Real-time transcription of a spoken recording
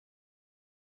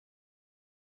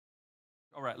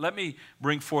All right, let me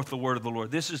bring forth the word of the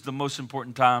Lord. This is the most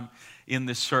important time in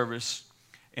this service.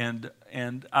 And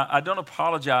I don't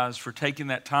apologize for taking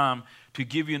that time to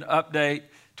give you an update,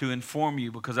 to inform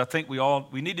you, because I think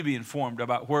we need to be informed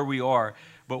about where we are.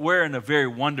 But we're in a very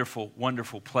wonderful,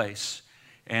 wonderful place.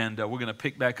 And we're going to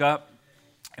pick back up,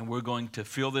 and we're going to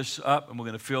fill this up, and we're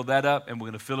going to fill that up, and we're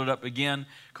going to fill it up again,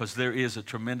 because there is a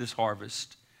tremendous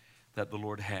harvest that the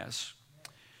Lord has.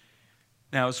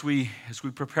 Now, as we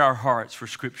prepare our hearts for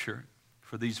Scripture,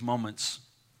 for these moments,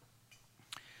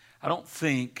 I don't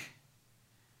think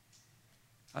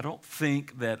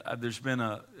that there's been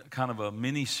a kind of a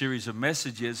mini series of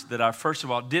messages that I, first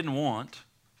of all, didn't want,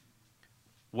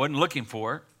 wasn't looking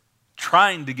for,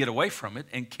 trying to get away from it,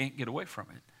 and can't get away from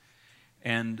it.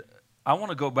 And I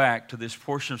want to go back to this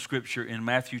portion of Scripture in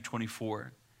Matthew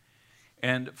 24.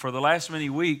 And for the last many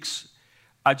weeks,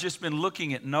 I've just been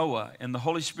looking at Noah, and the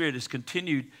Holy Spirit has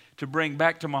continued to bring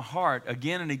back to my heart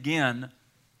again and again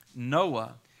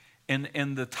Noah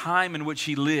and the time in which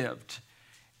he lived.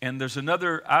 And there's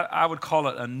another, I would call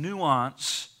it a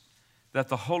nuance that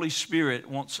the Holy Spirit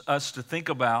wants us to think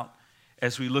about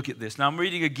as we look at this. Now I'm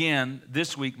reading again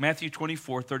this week, Matthew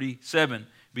 24:37,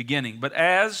 beginning. But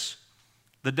as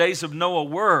the days of Noah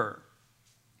were,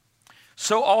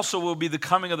 so also will be the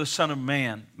coming of the Son of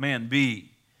Man be.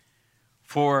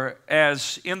 For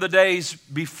as in the days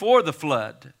before the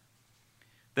flood,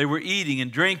 they were eating and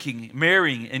drinking,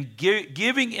 marrying, and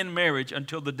giving in marriage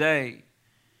until the day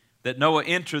that Noah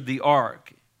entered the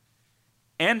ark,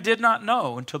 and did not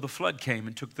know until the flood came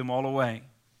and took them all away.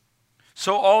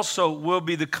 So also will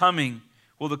the coming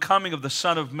of the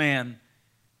Son of Man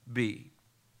be.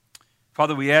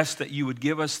 Father, we ask that you would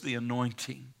give us the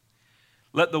anointing.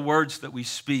 Let the words that we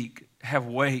speak have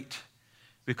weight,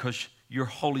 because your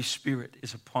Holy Spirit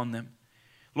is upon them.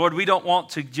 Lord, we don't want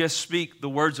to just speak the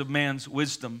words of man's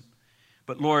wisdom,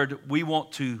 but Lord, we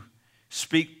want to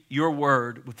speak your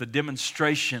word with the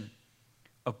demonstration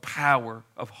of power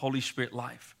of Holy Spirit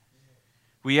life.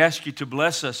 We ask you to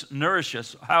bless us, nourish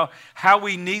us, how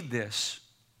we need this.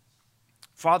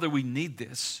 Father, we need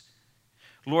this.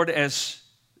 Lord, as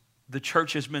the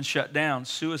church has been shut down,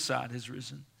 suicide has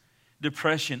risen,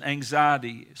 depression,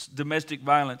 anxiety, domestic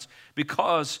violence,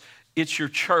 because it's your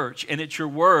church, and it's your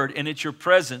word, and it's your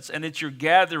presence, and it's your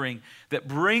gathering that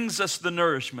brings us the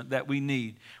nourishment that we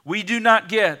need. We do not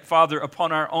get, Father,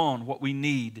 upon our own what we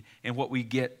need and what we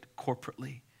get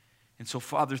corporately. And so,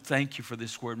 Father, thank you for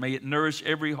this word. May it nourish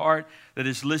every heart that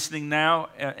is listening now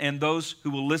and those who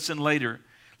will listen later.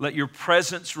 Let your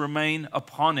presence remain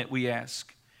upon it, we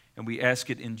ask. And we ask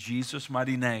it in Jesus'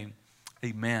 mighty name.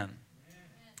 Amen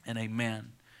and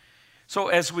amen. So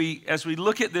as we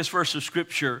look at this verse of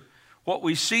Scripture, what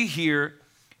we see here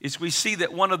is we see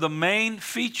that one of the main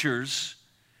features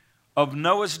of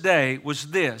Noah's day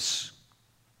was this.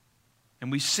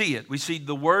 And we see it. We see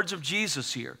the words of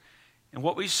Jesus here. And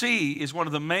what we see is one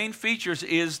of the main features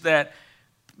is that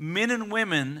men and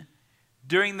women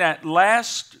during that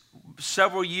last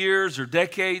several years or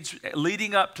decades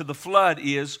leading up to the flood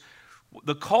is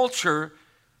the culture,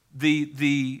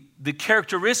 the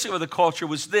characteristic of the culture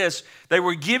was this: they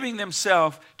were giving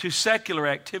themselves to secular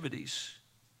activities.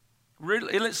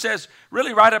 Really, it says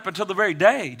really right up until the very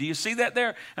day. Do you see that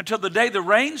there? Until the day the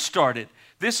rain started.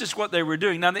 This is what they were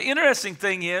doing. Now the interesting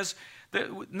thing is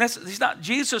that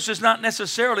Jesus is not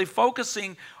necessarily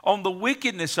focusing on the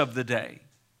wickedness of the day.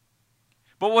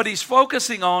 But what he's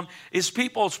focusing on is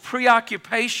people's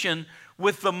preoccupation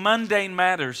with the mundane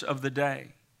matters of the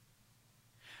day.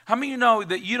 How many of you know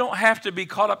that you don't have to be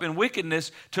caught up in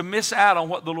wickedness to miss out on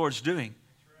what the Lord's doing?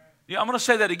 Yeah, I'm going to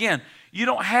say that again. You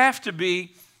don't have to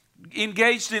be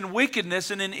engaged in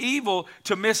wickedness and in evil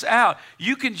to miss out.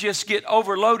 You can just get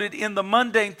overloaded in the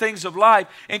mundane things of life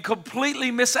and completely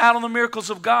miss out on the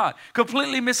miracles of God.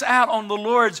 Completely miss out on the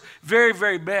Lord's very,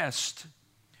 very best.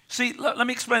 See, let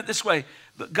me explain it this way.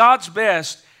 God's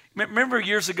best. Remember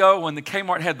years ago when the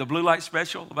Kmart had the blue light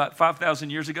special, about 5,000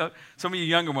 years ago? Some of you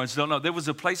younger ones don't know. There was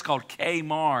a place called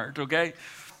Kmart, okay?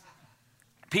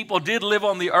 People did live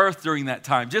on the earth during that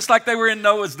time, just like they were in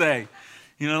Noah's day.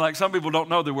 You know, like some people don't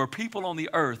know, there were people on the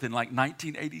earth in like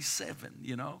 1987,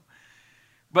 you know?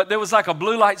 But there was like a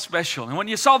blue light special. And when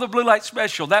you saw the blue light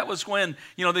special, that was when,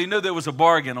 you know, they knew there was a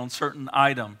bargain on certain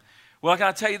item. Well, can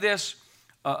I tell you this?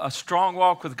 A strong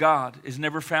walk with God is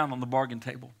never found on the bargain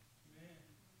table.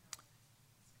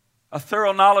 A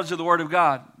thorough knowledge of the Word of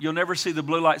God. You'll never see the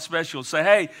blue light special say,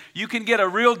 hey, you can get a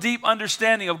real deep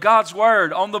understanding of God's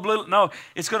Word on the blue. No,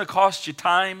 it's going to cost you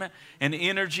time and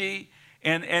energy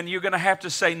And you're going to have to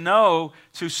say no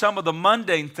to some of the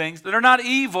mundane things that are not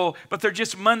evil, but they're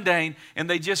just mundane, and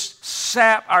they just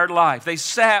sap our life. They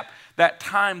sap that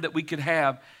time that we could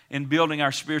have in building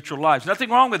our spiritual lives. Nothing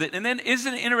wrong with it. And then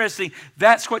isn't it interesting,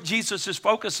 that's what Jesus is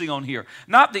focusing on here.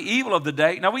 Not the evil of the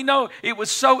day. Now we know it was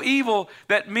so evil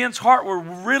that men's heart were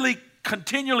really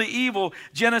continually evil,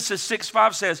 Genesis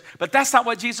 6:5 says. But that's not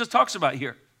what Jesus talks about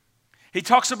here. He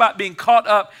talks about being caught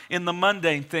up in the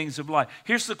mundane things of life.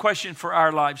 Here's the question for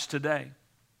our lives today.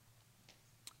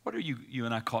 What are you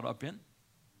and I caught up in?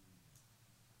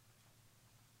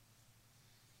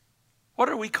 What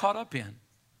are we caught up in?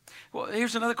 Well,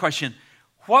 here's another question.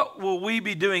 What will we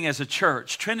be doing as a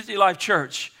church, Trinity Life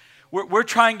Church? We're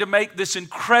trying to make this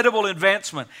incredible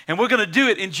advancement, and we're going to do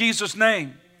it in Jesus'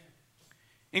 name.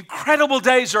 Incredible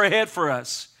days are ahead for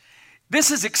us.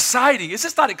 This is exciting. Is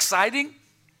this not exciting?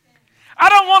 I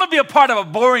don't want to be a part of a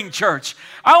boring church.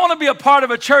 I want to be a part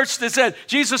of a church that said,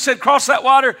 Jesus said, cross that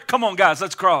water. Come on, guys,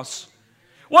 let's cross.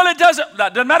 Well, it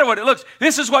doesn't matter what it looks.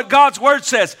 This is what God's word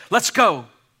says. Let's go.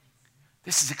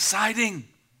 This is exciting.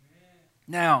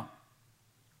 Now,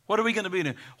 what are we going to be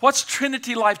doing? What's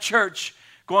Trinity Life Church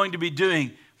going to be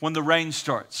doing when the rain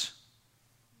starts?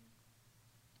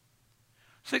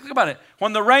 Think about it.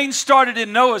 When the rain started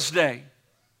in Noah's day,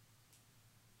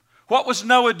 what was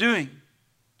Noah doing?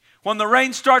 When the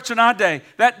rain starts in our day,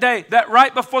 that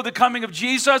right before the coming of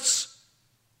Jesus,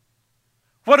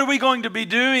 what are we going to be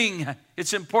doing?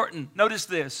 It's important. Notice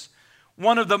this.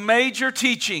 One of the major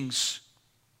teachings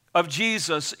of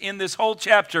Jesus in this whole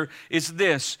chapter is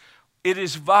this. It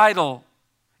is vital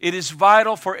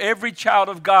for every child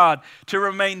of God to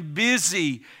remain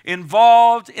busy,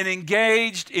 involved, and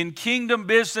engaged in kingdom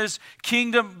business,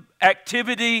 kingdom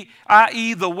activity,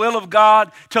 i.e. the will of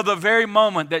God, till the very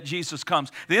moment that Jesus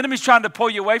comes. The enemy's trying to pull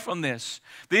you away from this.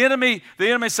 The enemy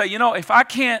say, if I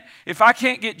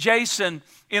can't get Jason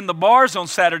in the bars on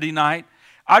Saturday night,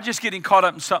 I'm just getting caught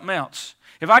up in something else.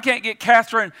 If I can't get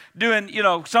Catherine doing,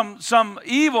 some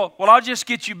evil, well, I'll just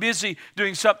get you busy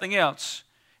doing something else.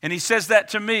 And he says that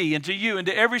to me and to you and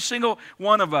to every single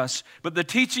one of us. But the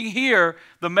teaching here,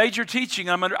 the major teaching,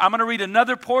 I'm going to read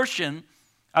another portion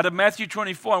out of Matthew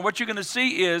 24. And what you're going to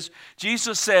see is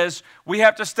Jesus says we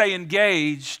have to stay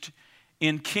engaged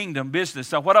in kingdom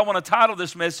business. Now, what I want to title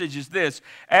this message is this: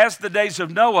 As the days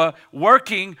of Noah,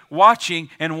 working, watching,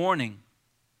 and warning.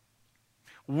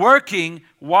 Working,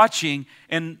 watching,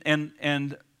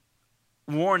 and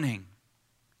warning.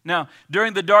 Now,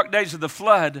 during the dark days of the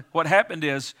flood, what happened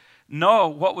is, Noah,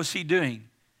 what was he doing?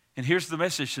 And here's the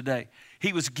message today.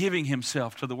 He was giving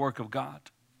himself to the work of God.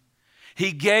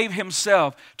 He gave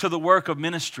himself to the work of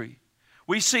ministry.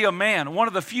 We see a man, one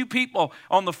of the few people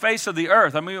on the face of the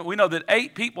earth. I mean, we know that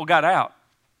 8 people got out.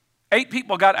 8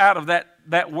 people got out of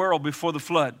that world before the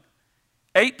flood.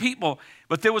 8 people.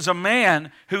 But there was a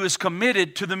man who is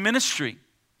committed to the ministry.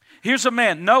 Here's a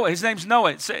man, Noah. His name's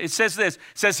Noah. It says this. It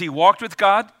says he walked with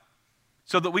God,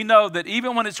 so that we know that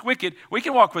even when it's wicked, we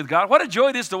can walk with God. What a joy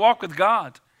it is to walk with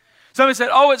God. Somebody said,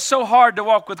 it's so hard to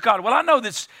walk with God. Well, I know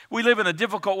this. We live in a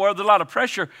difficult world, with a lot of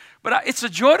pressure, but it's a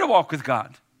joy to walk with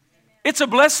God. It's a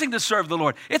blessing to serve the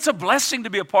Lord. It's a blessing to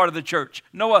be a part of the church.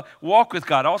 Noah walked with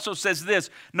God. Also says this,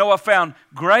 Noah found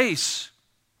grace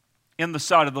in the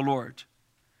sight of the Lord.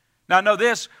 Now, I know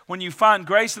this, when you find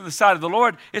grace in the sight of the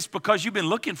Lord, it's because you've been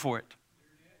looking for it.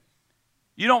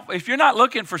 If you're not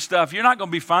looking for stuff, you're not going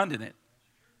to be finding it.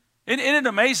 Isn't it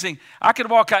amazing? I could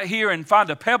walk out here and find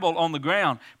a pebble on the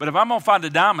ground, but if I'm going to find a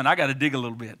diamond, I got to dig a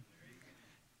little bit.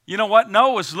 You know what?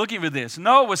 Noah was looking for this.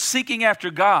 Noah was seeking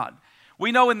after God.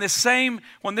 We know when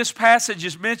this passage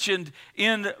is mentioned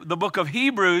in the book of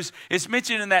Hebrews, it's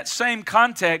mentioned in that same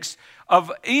context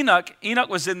of Enoch. Enoch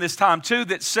was in this time too,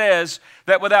 that says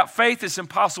that without faith it's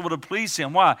impossible to please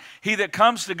him. Why? He that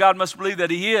comes to God must believe that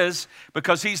he is,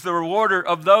 because he's the rewarder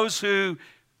of those who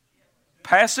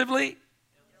passively,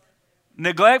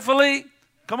 neglectfully,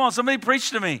 come on, somebody preach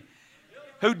to me,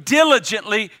 who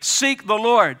diligently seek the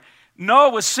Lord. Noah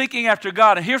was seeking after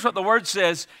God. And here's what the word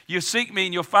says. You seek me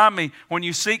and you'll find me when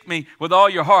you seek me with all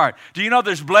your heart. Do you know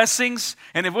there's blessings?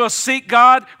 And if we'll seek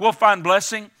God, we'll find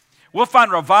blessing. We'll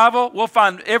find revival. We'll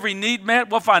find every need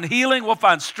met. We'll find healing. We'll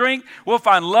find strength. We'll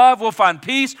find love. We'll find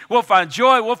peace. We'll find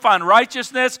joy. We'll find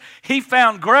righteousness. He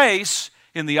found grace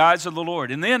in the eyes of the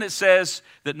Lord. And then it says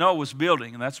that Noah was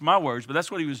building. And that's my words, but that's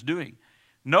what he was doing.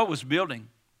 Noah was building.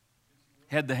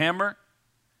 Had the hammer.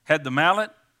 Had the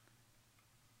mallet.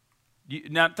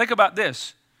 Now think about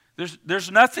this. There's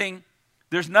nothing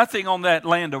on that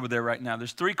land over there right now.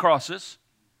 There's 3 crosses.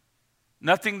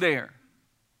 Nothing there.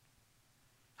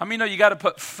 How many know you got to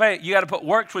put faith? You got to put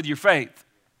works with your faith.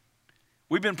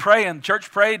 We've been praying. Church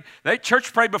prayed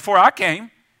before I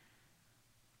came.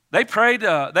 They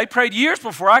prayed years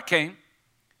before I came.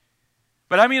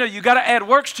 But I mean, you got to add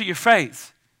works to your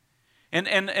faith.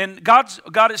 And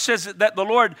God, it says that the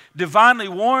Lord divinely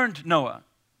warned Noah.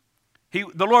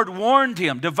 The Lord warned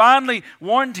him, divinely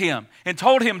warned him, and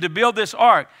told him to build this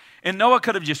ark. And Noah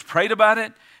could have just prayed about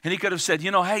it, and he could have said,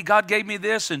 hey, God gave me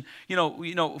this, and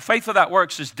faith without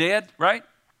works is dead, right?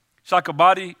 It's like a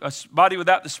body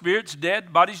without the spirit's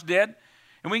dead. Body's dead.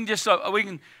 And we can just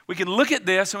we can look at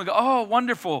this and we go, oh,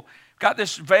 wonderful. Got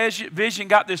this vision,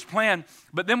 got this plan.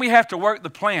 But then we have to work the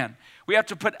plan. We have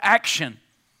to put action.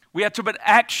 We have to put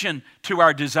action to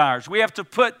our desires. We have to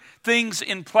put things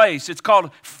in place. It's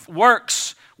called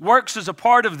works. Works is a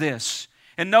part of this.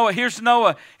 And here's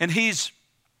Noah, and he's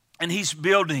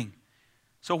building.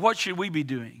 So what should we be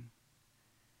doing?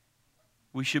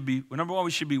 Number one,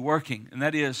 we should be working, and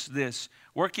that is this.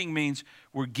 Working means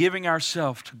we're giving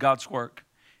ourselves to God's work.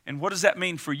 And what does that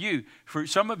mean for you? For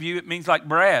some of you, it means like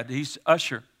Brad. He's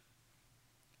usher.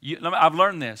 I've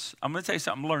learned this. I'm going to tell you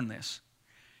something. Learn this.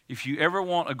 If you ever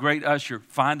want a great usher,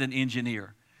 find an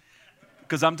engineer.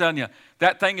 Because I'm telling you,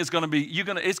 that thing is going to be,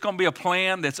 it's going to be a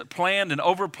plan that's planned and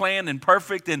over-planned and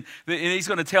perfect. And he's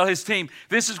going to tell his team,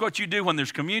 this is what you do when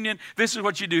there's communion. This is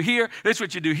what you do here. This is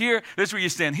what you do here. This is where you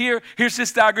stand here. Here's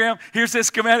this diagram. Here's this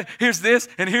schematic. Here's this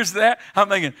and here's that. I'm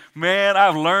thinking, man,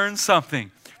 I've learned something.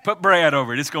 Put Brad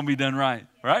over it. It's going to be done right.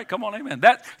 Right? Come on, amen.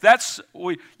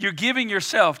 You're giving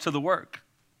yourself to the work.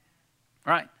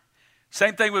 Right?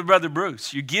 Same thing with Brother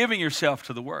Bruce. You're giving yourself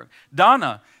to the work.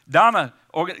 Donna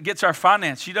gets our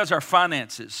finance. She does our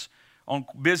finances on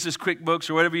Business QuickBooks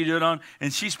or whatever you do it on,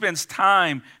 and she spends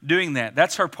time doing that.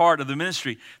 That's her part of the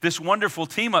ministry. This wonderful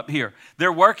team up here,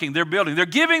 they're working, they're building, they're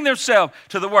giving themselves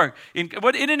to the work. Isn't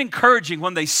it encouraging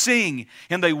when they sing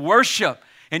and they worship?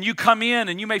 And you come in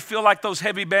and you may feel like those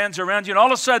heavy bands are around you. And all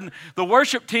of a sudden, the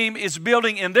worship team is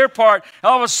building in their part.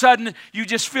 All of a sudden, you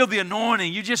just feel the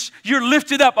anointing. You're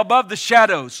lifted up above the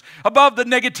shadows, above the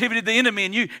negativity of the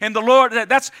enemy. And the Lord,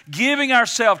 that's giving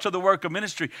ourselves to the work of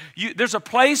ministry. There's a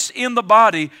place in the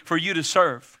body for you to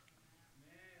serve.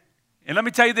 And let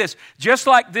me tell you this, just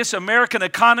like this American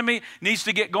economy needs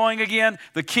to get going again,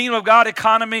 the Kingdom of God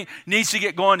economy needs to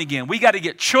get going again. We got to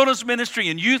get children's ministry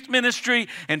and youth ministry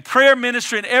and prayer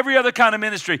ministry and every other kind of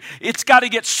ministry. It's got to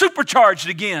get supercharged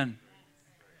again.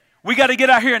 We got to get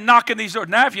out here and knock on these doors.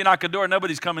 Now if you knock a door,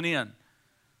 nobody's coming in.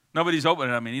 Nobody's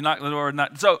opening. I mean, you knock the door.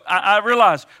 So I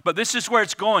realize, but this is where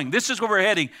it's going. This is where we're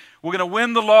heading. We're going to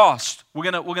win the lost.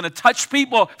 We're going to touch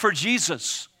people for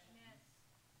Jesus.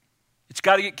 It's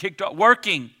got to get kicked off.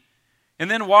 Working and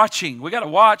then watching. We got to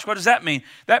watch. What does that mean?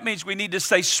 That means we need to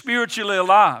stay spiritually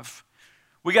alive.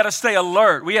 We got to stay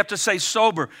alert. We have to stay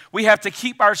sober. We have to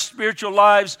keep our spiritual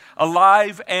lives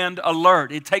alive and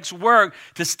alert. It takes work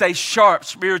to stay sharp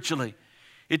spiritually.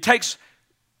 It takes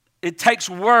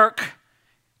work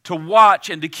to watch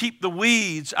and to keep the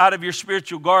weeds out of your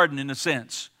spiritual garden, in a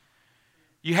sense.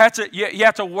 You have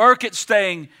to work at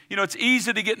staying. It's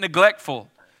easy to get neglectful.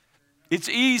 It's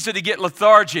easy to get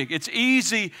lethargic. It's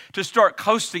easy to start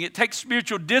coasting. It takes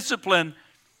spiritual discipline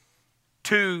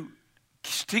to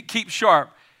keep sharp.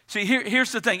 See,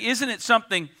 here's the thing. Isn't it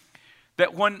something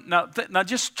that now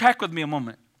just track with me a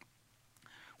moment.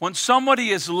 When somebody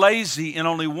is lazy in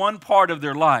only one part of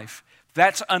their life,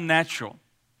 that's unnatural.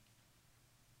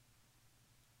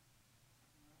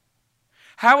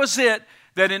 How is it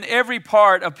that in every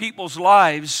part of people's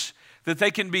lives that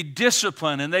they can be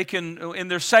disciplined and they can, in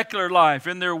their secular life,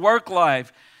 in their work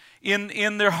life,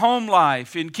 in their home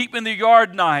life, in keeping their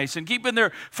yard nice and keeping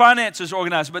their finances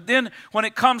organized. But then when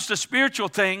it comes to spiritual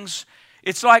things,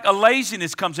 it's like a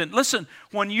laziness comes in. Listen,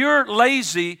 when you're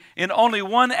lazy in only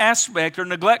one aspect or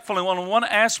neglectful in only one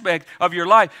aspect of your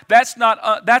life, that's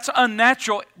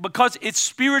unnatural because it's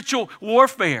spiritual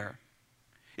warfare.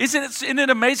 Isn't it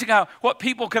amazing what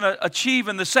people can achieve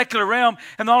in the secular realm,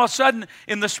 and all of a sudden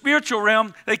in the spiritual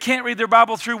realm, they can't read their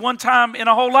Bible through one time in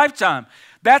a whole lifetime?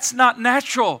 That's not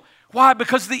natural. Why?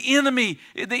 Because the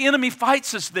enemy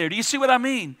fights us there. Do you see what I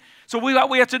mean? So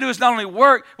what we have to do is not only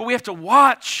work, but we have to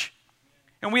watch.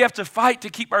 And we have to fight to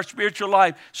keep our spiritual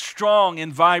life strong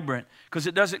and vibrant, because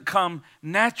it doesn't come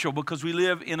natural, because we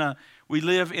live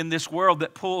in this world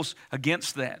that pulls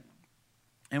against that.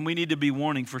 And we need to be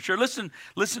warning for sure. Listen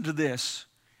to this.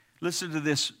 Listen to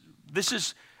this. This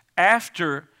is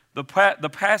after the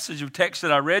passage of text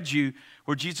that I read you,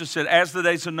 where Jesus said, as the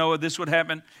days of Noah, this would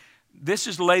happen. This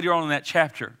is later on in that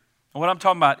chapter. And what I'm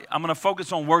talking about, I'm going to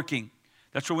focus on working.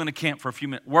 That's where we're going to camp for a few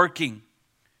minutes. Working.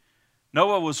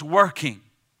 Noah was working.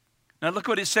 Now look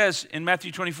what it says in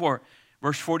Matthew 24,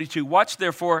 verse 42. Watch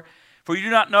therefore, For you do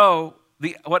not know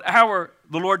what hour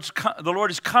the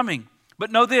Lord is coming.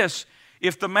 But know this,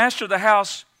 if the master of the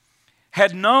house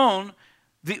had known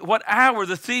what hour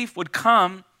the thief would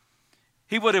come,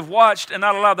 he would have watched and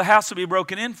not allowed the house to be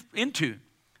broken into.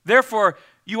 Therefore,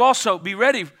 you also be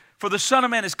ready, for the Son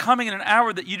of Man is coming in an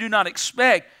hour that you do not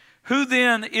expect. Who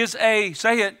then is a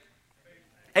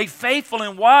faithful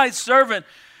and wise servant,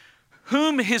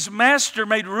 whom his master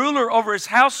made ruler over his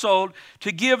household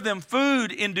to give them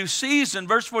food in due season?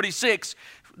 Verse 46,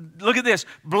 look at this.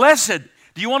 Blessed.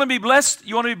 Do you want to be blessed?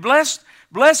 You want to be blessed?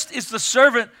 Blessed is the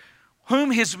servant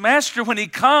whom his master, when he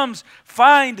comes,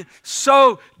 find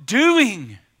so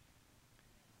doing.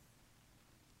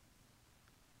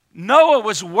 Noah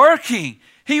was working.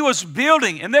 He was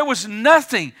building, and there was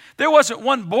nothing. There wasn't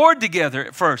one board together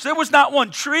at first. There was not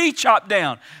one tree chopped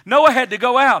down. Noah had to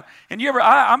go out. And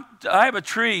I have a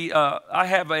tree.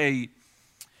 I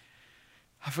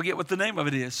forget what the name of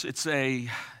it is. It's a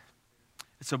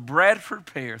Bradford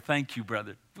pear. Thank you,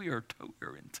 brother. We are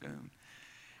in tune.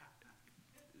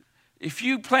 If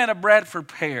you plant a Bradford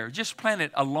pear, just plant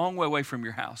it a long way away from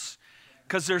your house,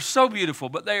 because they're so beautiful,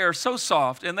 but they are so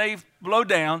soft and they blow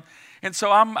down. And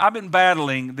so I've been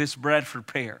battling this Bradford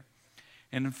pear.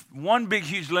 And one big,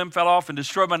 huge limb fell off and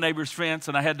destroyed my neighbor's fence,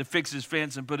 and I had to fix his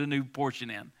fence and put a new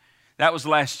portion in. That was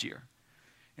last year.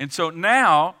 And so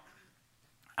now,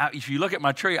 if you look at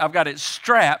my tree, I've got it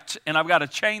strapped, and I've got a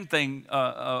chain thing,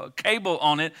 cable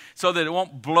on it so that it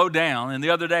won't blow down. And the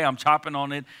other day, I'm chopping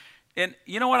on it. And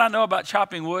you know what I know about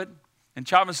chopping wood and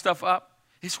chopping stuff up?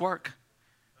 It's work.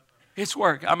 It's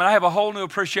work. I mean, I have a whole new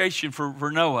appreciation for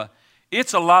Noah.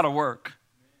 It's a lot of work.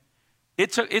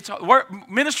 Work.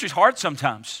 Ministry's hard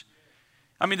sometimes.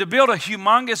 I mean, to build a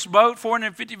humongous boat,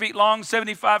 450 feet long,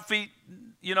 75 feet,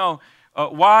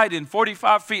 wide, and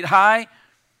 45 feet high.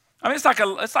 I mean, it's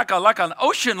like an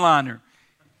ocean liner.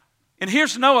 And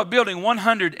here's Noah building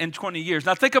 120 years.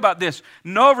 Now think about this.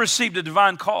 Noah received a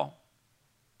divine call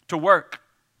to work.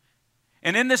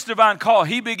 And in this divine call,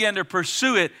 he began to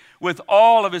pursue it with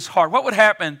all of his heart. What would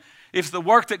happen if the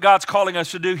work that God's calling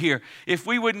us to do here, if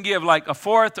we wouldn't give like a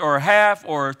fourth or a half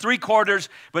or 3/4,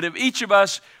 but if each of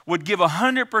us would give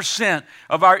 100%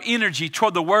 of our energy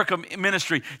toward the work of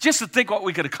ministry, just to think what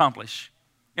we could accomplish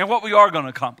and what we are going to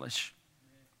accomplish.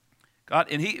 God,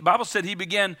 and the Bible said he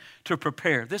began to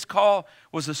prepare. This call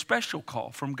was a special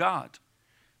call from God,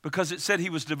 because it said he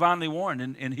was divinely warned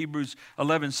in Hebrews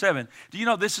 11:7. Do you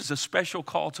know this is a special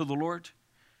call to the Lord?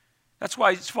 That's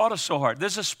why he's fought us so hard.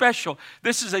 This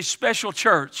is a special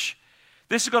church.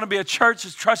 This is going to be a church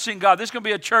that's trusting God. This is going to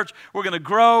be a church we're going to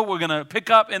grow. We're going to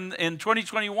pick up in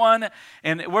 2021.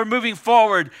 And we're moving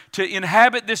forward to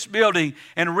inhabit this building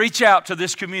and reach out to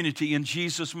this community in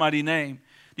Jesus' mighty name.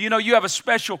 Do you know you have a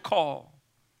special call?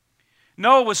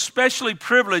 Noah was specially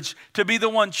privileged to be the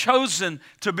one chosen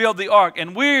to build the ark.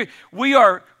 And we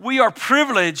are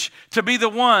privileged to be the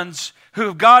ones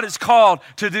who God has called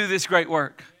to do this great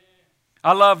work.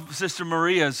 I love Sister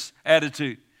Maria's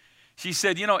attitude. She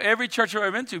said, every church I've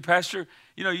ever been to, Pastor,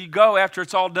 you go after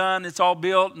it's all done, it's all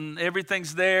built, and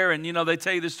everything's there, and, they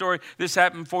tell you the story. This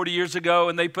happened 40 years ago,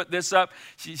 and they put this up.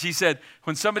 She said,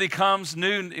 when somebody comes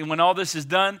new and when all this is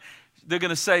done, they're going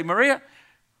to say, Maria,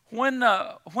 when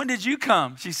did you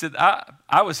come? She said,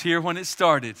 I was here when it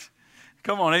started.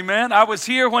 Come on, amen? I was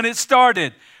here when it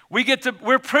started.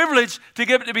 We're privileged to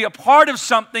get to be a part of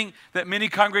something that many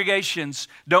congregations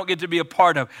don't get to be a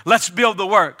part of. Let's build the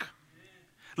work.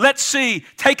 Let's see,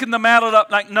 taking the mantle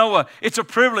up like Noah. It's a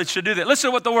privilege to do that. Listen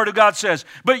to what the Word of God says.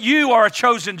 But you are a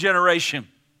chosen generation,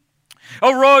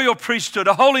 a royal priesthood,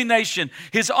 a holy nation,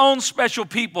 his own special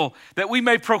people, that we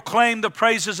may proclaim the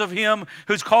praises of him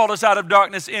who's called us out of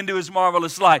darkness into his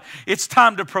marvelous light. It's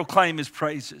time to proclaim his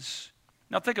praises.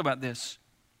 Now think about this.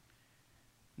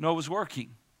 Noah was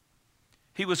working.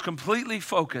 He was completely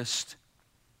focused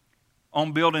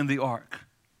on building the ark.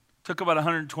 It took about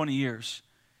 120 years.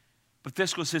 But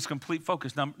this was his complete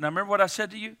focus. Now remember what I said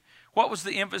to you? What was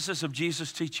the emphasis of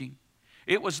Jesus' teaching?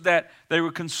 It was that they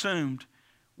were consumed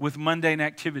with mundane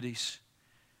activities.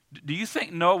 Do you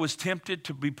think Noah was tempted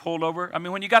to be pulled over? I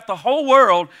mean, when you got the whole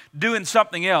world doing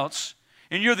something else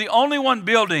and you're the only one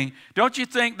building, don't you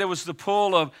think there was the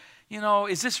pull of,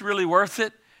 is this really worth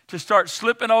it? To start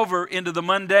slipping over into the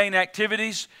mundane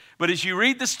activities. But as you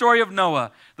read the story of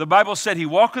Noah, the Bible said he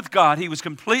walked with God. He was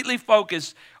completely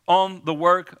focused on the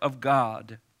work of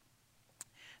God.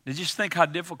 Now just think how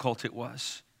difficult it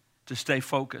was to stay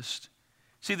focused.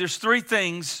 See, there's 3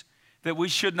 things that we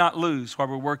should not lose while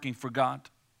we're working for God.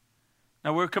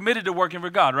 Now, we're committed to working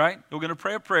for God, right? We're going to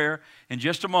pray a prayer in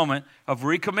just a moment of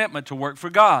recommitment to work for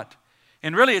God.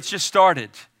 And really, it's just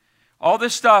started. All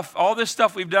this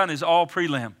stuff we've done is all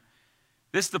prelim.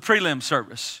 This is the prelim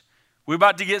service. We're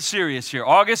about to get serious here.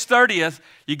 August 30th,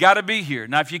 you got to be here.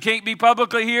 Now, if you can't be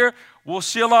publicly here, we'll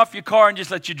seal off your car and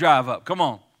just let you drive up. Come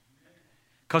on.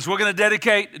 Because we're going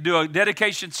to do a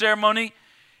dedication ceremony,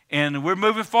 and we're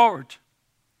moving forward.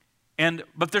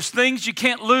 But there's things you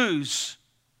can't lose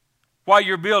while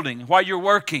you're building, while you're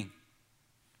working.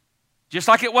 Just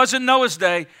like it was in Noah's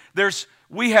day,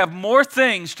 we have more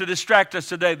things to distract us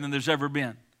today than there's ever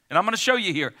been. And I'm going to show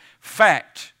you here.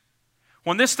 Fact.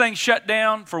 When this thing shut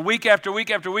down for week after week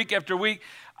after week after week,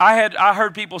 I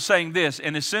heard people saying this,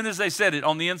 and as soon as they said it,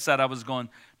 on the inside I was going,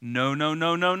 no, no,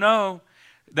 no, no, no.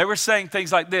 They were saying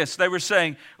things like this. They were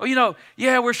saying, well,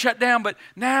 yeah, we're shut down, but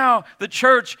now the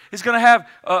church is going to have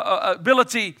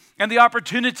ability and the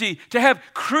opportunity to have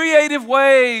creative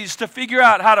ways to figure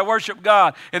out how to worship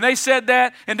God. And they said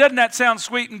that, and doesn't that sound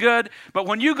sweet and good? But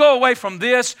when you go away from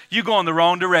this, you go in the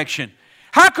wrong direction.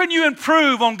 How can you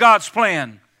improve on God's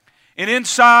plan? And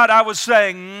inside I was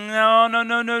saying, no, no,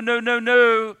 no, no, no, no,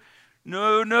 no.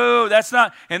 No, that's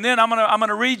not. And then I'm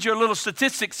gonna read you a little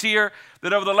statistics here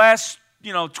that over the last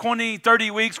 20,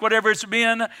 30 weeks, whatever it's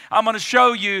been, I'm going to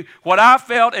show you what I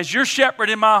felt as your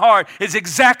shepherd in my heart is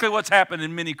exactly what's happened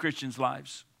in many Christians'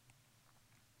 lives.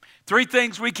 3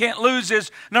 things we can't lose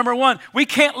is, number 1, we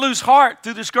can't lose heart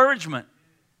through discouragement.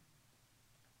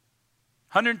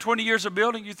 120 years of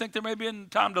building, you think there may be a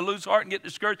time to lose heart and get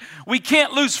discouraged? We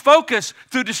can't lose focus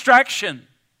through distraction.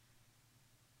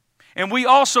 And we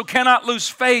also cannot lose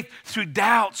faith through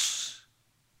doubts.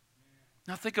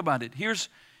 Now think about it.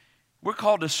 We're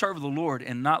called to serve the Lord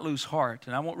and not lose heart.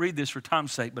 And I won't read this for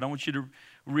time's sake, but I want you to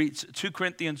read 2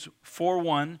 Corinthians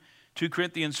 4:1, 2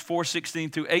 Corinthians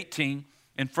 4:16 through 18,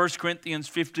 and 1 Corinthians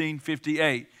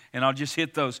 15:58. And I'll just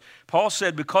hit those. Paul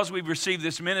said, because we've received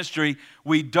this ministry,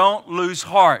 we don't lose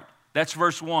heart. That's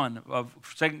verse 1 of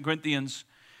 2 Corinthians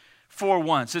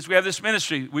 4:1. Since we have this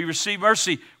ministry, we receive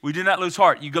mercy, we do not lose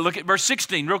heart. You go look at verse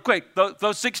 16 real quick.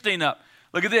 Throw 16 up.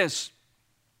 Look at this.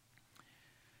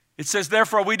 It says,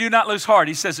 therefore, we do not lose heart.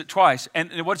 He says it twice.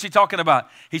 And what's he talking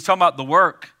about? He's talking about the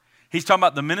work. He's talking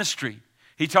about the ministry.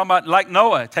 He's talking about, like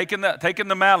Noah, taking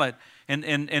the mallet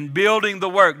and building the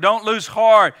work. Don't lose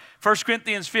heart. 1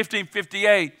 Corinthians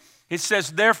 15:58, it says,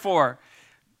 therefore,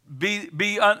 can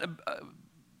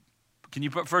you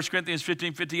put 1 Corinthians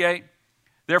 15:58?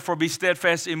 Therefore, be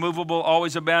steadfast, immovable,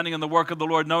 always abounding in the work of the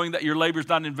Lord, knowing that your labor is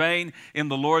not in vain in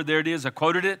the Lord. There it is. I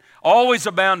quoted it. Always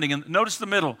abounding. And notice the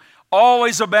middle.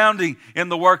 Always abounding in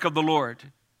the work of the Lord.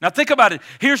 Now think about it.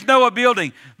 Here's Noah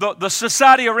building. The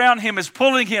society around him is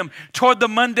pulling him toward the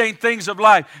mundane things of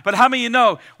life. But how many of you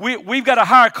know we've got a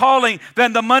higher calling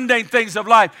than the mundane things of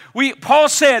life? Paul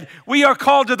said we are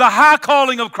called to the high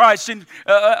calling of Christ,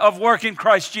 of work in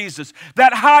Christ Jesus.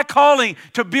 That high calling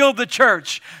to build the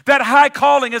church. That high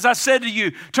calling, as I said to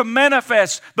you, to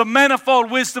manifest the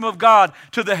manifold wisdom of God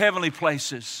to the heavenly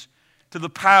places. To the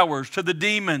powers, to the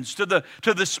demons, to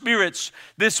the spirits.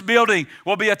 This building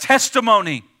will be a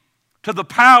testimony to the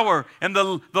power and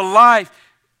the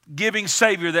life-giving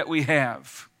Savior that we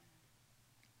have.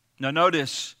 Now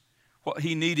notice what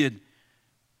he needed.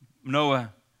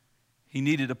 Noah, he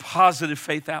needed a positive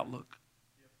faith outlook.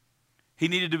 He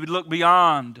needed to look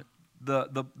beyond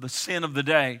the sin of the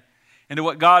day and to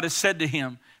what God has said to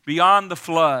him, beyond the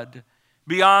flood,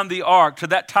 beyond the ark, to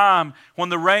that time when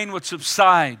the rain would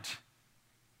subside.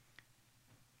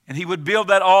 And he would build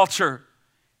that altar,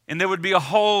 and there would be a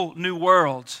whole new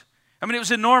world. I mean, it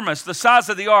was enormous. The size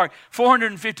of the ark,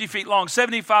 450 feet long,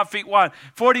 75 feet wide,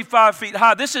 45 feet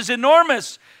high. This is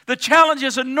enormous. The challenge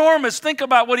is enormous. Think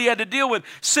about what he had to deal with.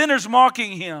 Sinners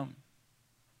mocking him.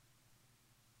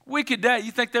 Wicked day.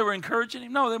 You think they were encouraging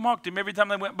him? No, they mocked him every time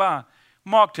they went by.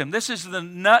 Mocked him. This is the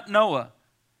nut Noah.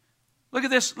 Look at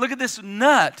this. Look at this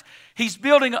nut. He's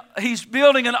building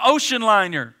an ocean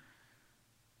liner.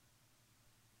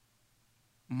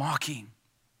 Mocking.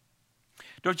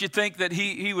 Don't you think that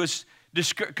he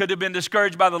could have been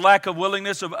discouraged by the lack of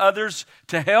willingness of others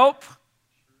to help?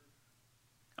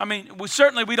 I mean,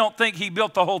 we don't think he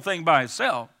built the whole thing by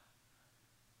himself.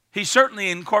 He certainly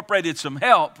incorporated some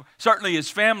help. Certainly his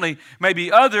family,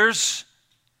 maybe others.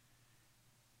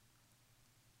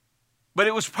 But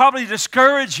it was probably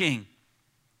discouraging,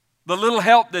 the little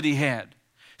help that he had.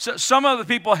 So some of the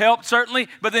people helped, certainly,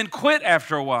 but then quit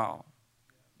after a while.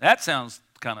 That sounds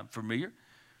kind of familiar.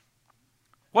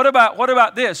 What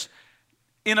about this?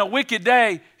 In a wicked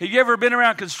day, have you ever been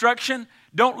around construction?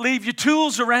 Don't leave your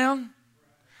tools around.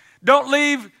 Don't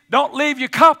leave your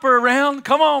copper around.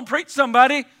 Come on, preach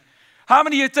somebody. How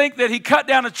many of you think that he cut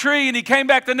down a tree and he came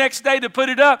back the next day to put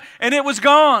it up and it was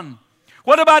gone?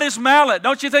 What about his mallet?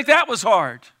 Don't you think that was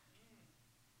hard?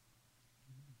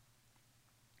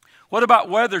 What about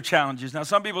weather challenges? Now,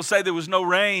 some people say there was no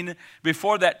rain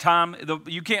before that time.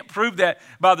 You can't prove that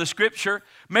by the Scripture.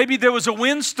 Maybe there was a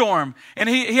windstorm, and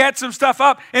he had some stuff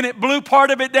up, and it blew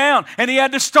part of it down, and he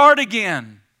had to start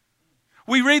again.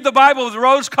 We read the Bible with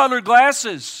rose-colored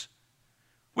glasses.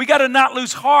 We got to not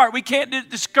lose heart. We can't get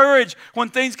discouraged when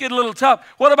things get a little tough.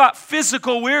 What about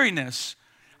physical weariness?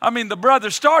 I mean, the brother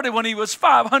started when he was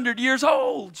 500 years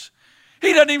old.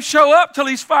 He doesn't even show up till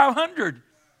he's 500.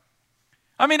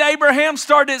 I mean, Abraham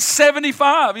started at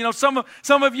 75. You know, some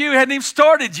of you hadn't even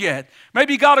started yet.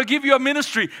 Maybe God will give you a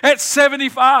ministry at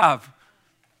 75.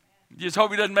 Just hope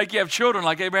he doesn't make you have children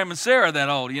like Abraham and Sarah that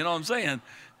old. You know what I'm saying?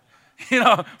 You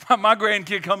know, my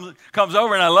grandkid comes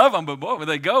over and I love them, but boy, when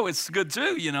they go, it's good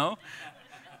too, you know.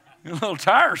 A little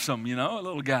tiresome, you know,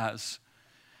 little guys.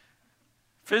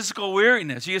 Physical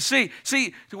weariness. You see,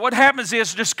 what happens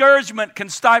is discouragement can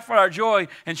stifle our joy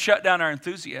and shut down our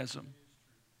enthusiasm.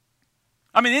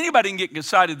 I mean, anybody can get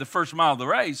excited the first mile of the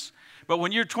race, but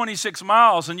when you're 26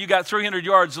 miles and you got 300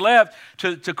 yards left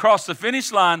to cross the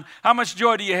finish line, how much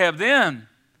joy do you have then?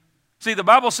 See, the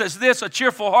Bible says this, a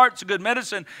cheerful heart's a good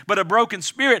medicine, but a broken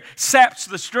spirit saps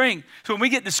the strength. So when we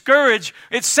get discouraged,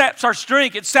 it saps our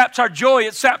strength, it saps our joy,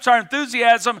 it saps our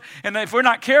enthusiasm, and if we're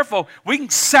not careful, we can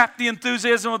sap the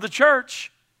enthusiasm of the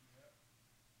church.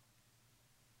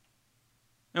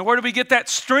 And where do we get that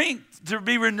strength to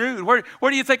be renewed? Where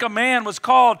do you think a man was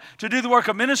called to do the work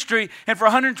of ministry and for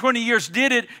 120 years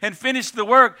did it and finished the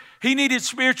work? He needed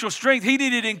spiritual strength. He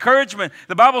needed encouragement.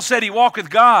 The Bible said he walked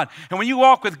with God. And when you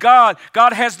walk with God,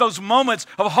 God has those moments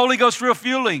of Holy Ghost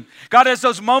refueling. God has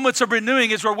those moments of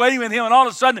renewing as we're waiting with Him. And all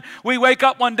of a sudden, we wake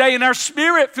up one day and our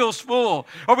spirit feels full.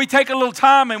 Or we take a little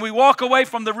time and we walk away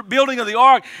from the building of the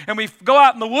ark and we go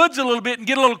out in the woods a little bit and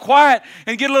get a little quiet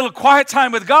and get a little quiet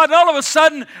time with God. And all of a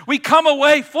sudden, we come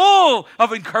away full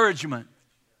of encouragement.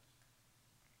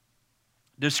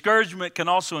 Discouragement can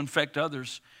also infect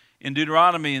others. In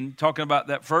Deuteronomy, and talking about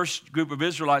that first group of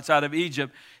Israelites out of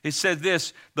Egypt, it said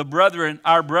this,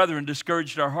 our brethren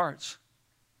discouraged our hearts.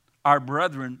 Our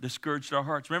brethren discouraged our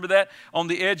hearts. Remember that? On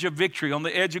the edge of victory, on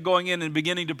the edge of going in and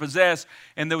beginning to possess,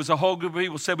 and there was a whole group of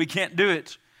people who said, we can't do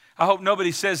it. I hope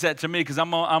nobody says that to me, because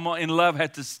I'm in love, I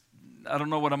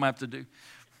don't know what I'm going to have to do.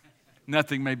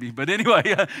 Nothing maybe, but anyway,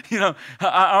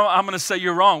 I'm going to say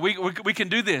you're wrong. We can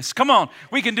do this. Come on,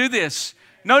 we can do this.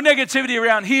 No negativity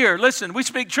around here. Listen, we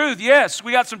speak truth. Yes,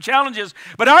 we got some challenges,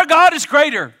 but our God is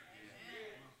greater.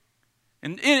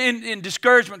 And in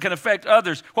discouragement can affect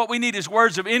others. What we need is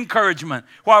words of encouragement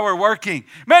while we're working.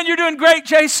 Man, you're doing great,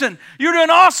 Jason. You're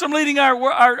doing awesome leading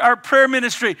our prayer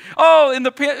ministry.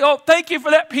 Oh, thank you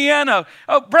for that piano.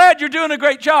 Oh, Brad, you're doing a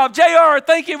great job. JR,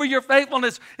 thank you for your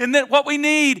faithfulness. And then what we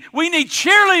need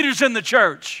cheerleaders in the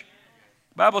church.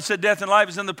 The Bible said death and life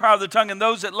is in the power of the tongue, and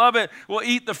those that love it will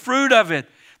eat the fruit of it.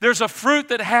 There's a fruit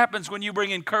that happens when you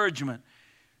bring encouragement.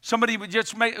 Somebody would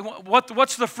just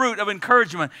what's the fruit of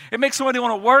encouragement? It makes somebody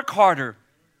want to work harder.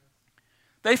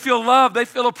 They feel loved. They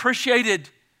feel appreciated.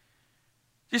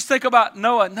 Just think about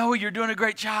Noah. Noah, you're doing a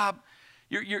great job.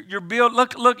 You're built.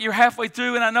 Look, you're halfway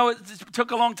through, and I know it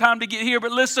took a long time to get here,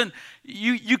 but listen,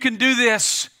 you can do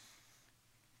this.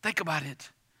 Think about it.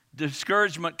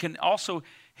 Discouragement can also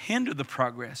hinder the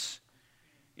progress.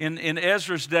 In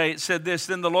Ezra's day, it said this,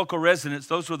 then the local residents,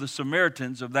 those were the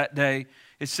Samaritans of that day,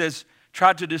 it says,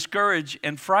 tried to discourage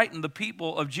and frighten the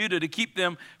people of Judah to keep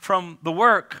them from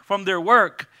their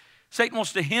work. Satan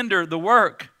wants to hinder the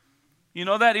work. You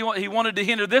know that? He wanted to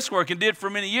hinder this work and did for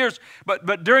many years.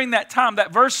 But during that time,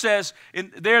 that verse says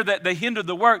in there that they hindered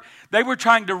the work. They were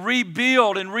trying to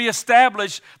rebuild and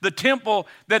reestablish the temple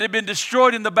that had been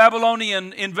destroyed in the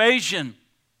Babylonian invasion.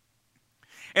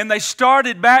 And they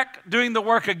started back doing the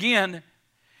work again.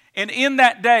 And in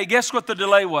that day, guess what the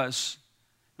delay was?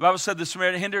 The Bible said the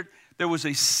Samaritan hindered. There was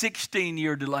a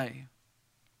 16-year delay.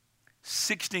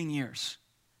 16 years.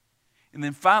 And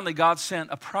then finally God sent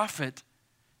a prophet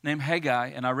named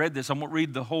Haggai. And I read this. I won't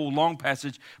read the whole long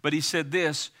passage. But he said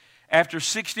this. After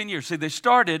 16 years. See, they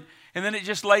started and then it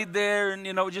just laid there and,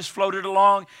 it just floated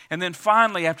along. And then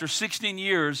finally, after 16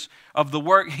 years of the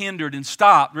work hindered and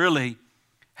stopped, really,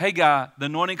 Haggai, the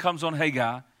anointing comes on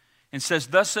Haggai and says,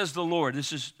 thus says the Lord.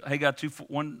 This is Haggai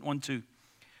 2:1-2.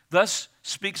 Thus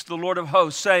speaks the Lord of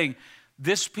hosts, saying,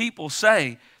 this people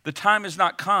say, the time is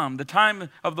not come, the time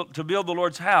to build the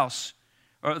Lord's house,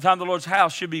 or the time the Lord's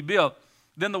house should be built.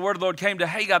 Then the word of the Lord came to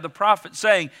Haggai the prophet,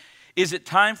 saying, is it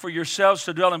time for yourselves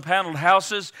to dwell in paneled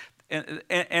houses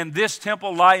and this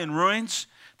temple lie in ruins?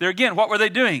 There again, what were they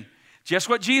doing? Just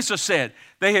what Jesus said.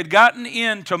 They had gotten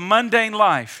into mundane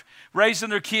life. raising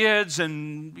their kids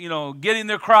and, getting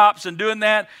their crops and doing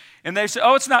that. And they say,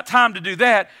 oh, it's not time to do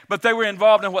that. But they were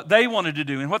involved in what they wanted to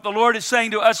do. And what the Lord is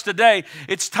saying to us today,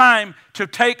 it's time to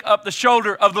take up the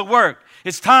shoulder of the work.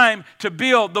 It's time to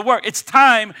build the work. It's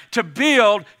time to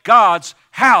build God's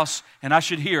house. And I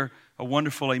should hear a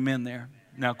wonderful amen there.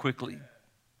 Now quickly.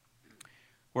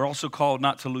 We're also called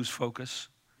not to lose focus.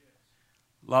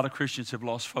 A lot of Christians have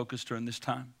lost focus during this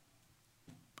time.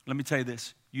 Let me tell you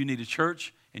this. You need a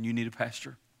church and you need a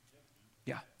pastor.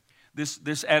 Yeah.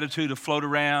 This attitude of float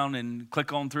around and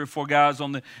click on 3 or 4 guys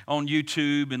on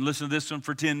YouTube and listen to this one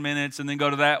for 10 minutes and then go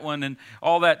to that one and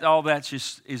all that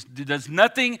just does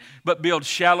nothing but build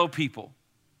shallow people.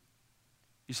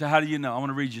 You say, how do you know? I want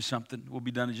to read you something. We'll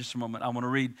be done in just a moment. I want to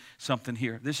read something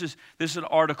here. This is an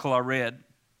article I read,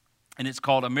 and it's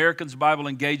called Americans' Bible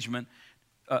Engagement.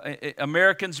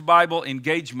 Americans' Bible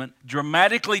engagement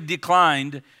dramatically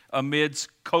declined amidst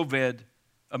COVID.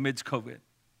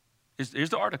 Here's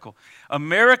the article.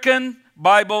 American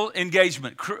Bible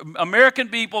engagement. American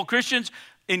people, Christians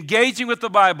engaging with the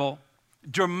Bible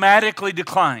dramatically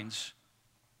declines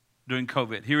during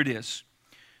COVID. Here it is.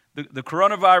 The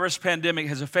coronavirus pandemic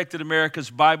has affected America's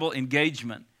Bible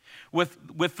engagement,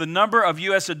 with the number of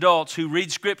U.S. adults who read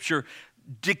Scripture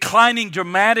declining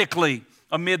dramatically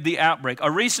amid the outbreak. A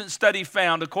recent study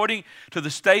found, according to the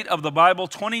State of the Bible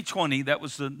 2020, that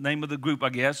was the name of the group, I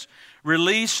guess,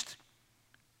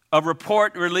 a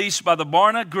report released by the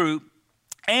Barna Group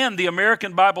and the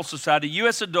American Bible Society,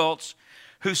 U.S. adults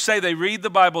who say they read the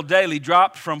Bible daily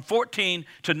dropped from 14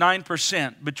 to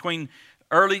 9% between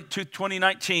early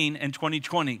 2019 and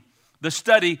 2020. The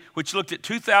study, which looked at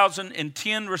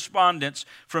 2,010 respondents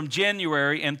from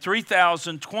January and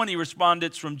 3,020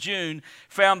 respondents from June,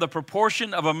 found the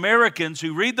proportion of Americans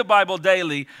who read the Bible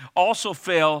daily also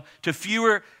fell to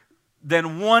fewer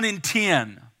than 1 in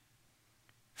 10.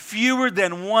 Fewer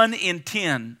than 1 in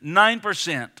 10,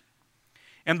 9%.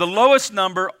 And the lowest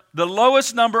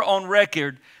number on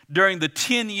record during the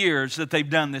 10 years that they've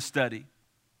done this study.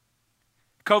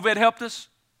 COVID helped us?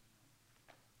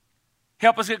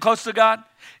 Help us get close to God?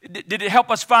 Did it help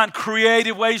us find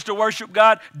creative ways to worship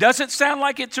God? Doesn't sound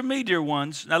like it to me, dear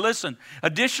ones. Now listen,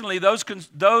 additionally, those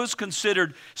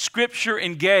considered Scripture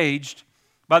engaged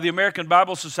by the American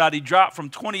Bible Society dropped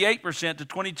from 28% to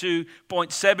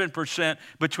 22.7%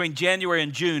 between January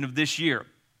and June of this year.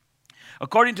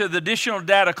 According to the additional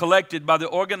data collected by the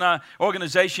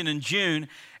organization in June,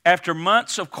 after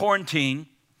months of quarantine,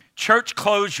 church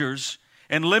closures,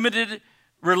 and limited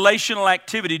relational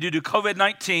activity due to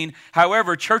COVID-19,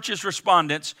 however, churches'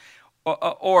 respondents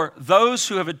or those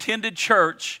who have attended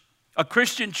church, a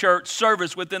Christian church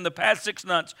service within the past 6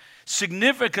 months,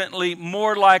 significantly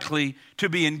more likely to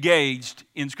be engaged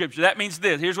in Scripture. That means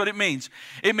this. Here's what it means.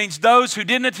 It means those who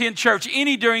didn't attend church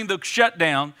any during the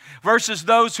shutdown versus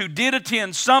those who did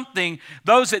attend something.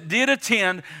 Those that did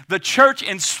attend, the church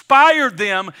inspired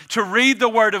them to read the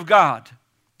Word of God.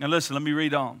 Now listen, let me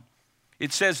read on.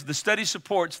 It says the study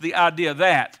supports the idea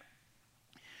that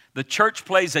the church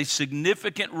plays a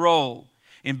significant role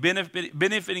in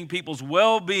benefiting people's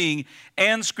well-being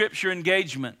and Scripture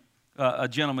engagement. A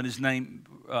gentleman, his name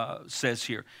says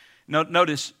here.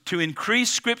 Notice, to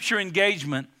increase Scripture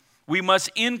engagement, we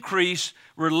must increase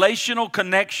relational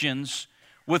connections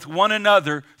with one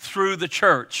another through the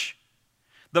church.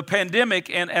 The pandemic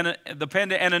and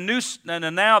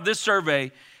now this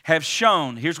survey have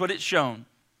shown, here's what it's shown,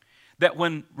 that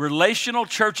when relational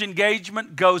church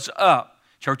engagement goes up,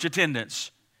 church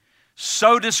attendance,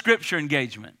 so does Scripture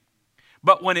engagement.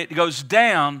 But when it goes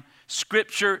down,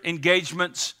 Scripture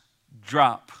engagements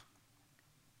drop.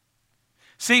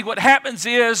 See, what happens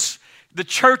is the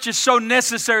church is so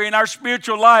necessary in our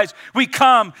spiritual lives. We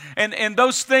come and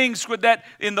those things that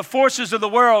in the forces of the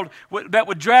world that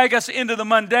would drag us into the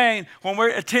mundane when we're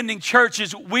attending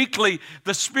churches weekly,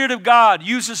 the Spirit of God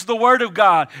uses the Word of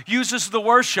God, uses the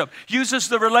worship, uses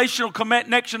the relational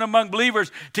connection among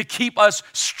believers to keep us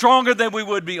stronger than we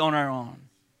would be on our own.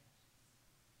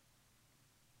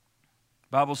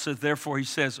 The Bible says, therefore, he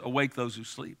says, awake those who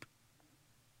sleep.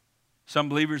 Some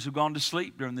believers have gone to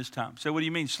sleep during this time. So what do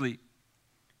you mean sleep?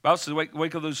 The Bible says,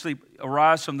 wake up those who sleep,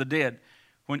 arise from the dead.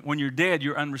 When you're dead,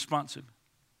 you're unresponsive.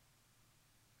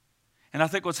 And I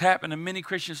think what's happened in many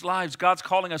Christians' lives, God's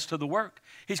calling us to the work.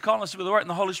 He's calling us to the work, and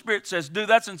the Holy Spirit says, do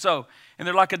that's and so. And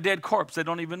they're like a dead corpse. They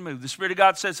don't even move. The Spirit of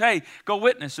God says, hey, go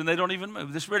witness, and they don't even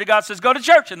move. The Spirit of God says, go to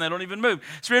church, and they don't even move.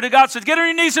 The Spirit of God says, get on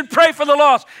your knees and pray for the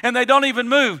lost, and they don't even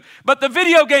move. But the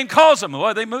video game calls them.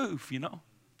 Well, they move, you know.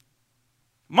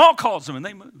 Mall calls them, and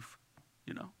they move,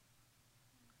 you know.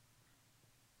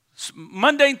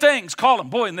 Mundane things call them.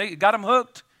 Boy, and they got them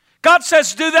hooked. God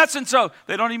says do that, and so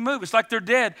they don't even move. It's like they're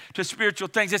dead to spiritual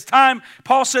things. It's time,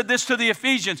 Paul said this to the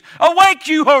Ephesians, awake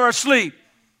you who are asleep.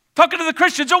 Talking to the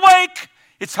Christians, awake.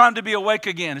 It's time to be awake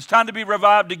again. It's time to be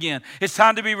revived again. It's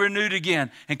time to be renewed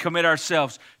again and commit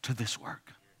ourselves to this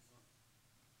work.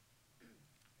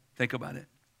 Think about it.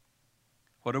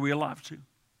 What are we alive to?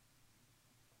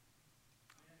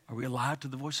 Are we alive to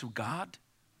the voice of God?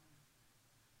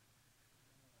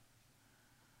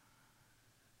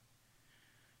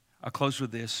 I'll close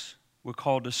with this. We're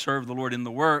called to serve the Lord in the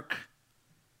work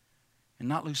and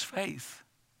not lose faith.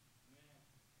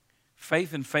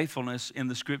 Faith and faithfulness in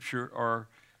the Scripture are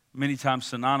many times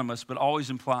synonymous, but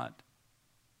always implied.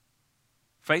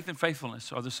 Faith and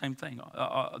faithfulness are the same thing.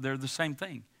 They're the same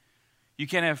thing. You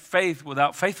can't have faith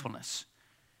without faithfulness.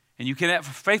 And you can't have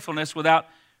faithfulness without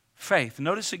faith.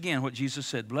 Notice again what Jesus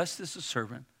said. Blessed is the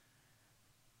servant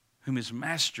whom his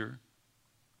master,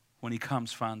 when he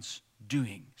comes, finds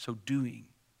doing. So doing.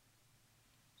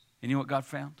 And you know what God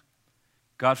found?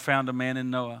 God found a man in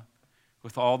Noah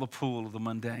with all the pull of the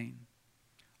mundane,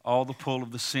 all the pull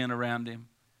of the sin around him.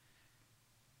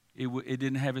 It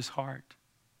didn't have his heart.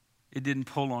 It didn't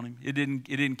pull on him. It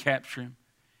didn't capture him.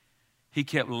 He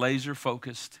kept laser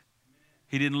focused.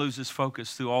 He didn't lose his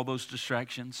focus through all those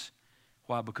distractions.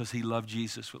 Why? Because he loved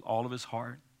Jesus with all of his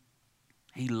heart.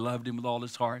 He loved him with all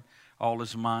his heart, all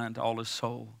his mind, all his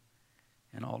soul,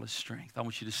 and all his strength. I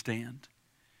want you to stand.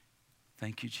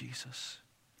 Thank you, Jesus.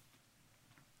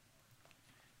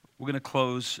 We're going to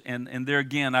close, and there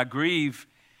again, I grieve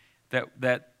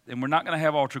that, and we're not going to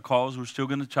have altar calls. We're still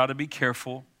going to try to be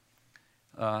careful.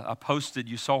 I posted,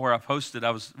 you saw where I posted,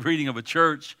 I was reading of a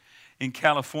church in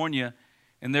California,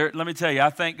 and there, let me tell you, I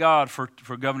thank God for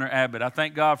Governor Abbott. I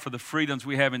thank God for the freedoms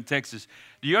we have in Texas.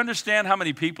 Do you understand how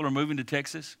many people are moving to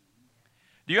Texas?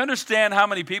 Do you understand how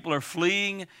many people are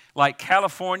fleeing like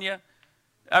California?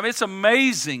 I mean, it's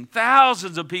amazing.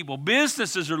 Thousands of people,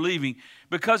 businesses are leaving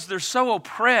because they're so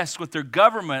oppressed with their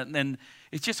government, and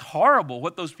it's just horrible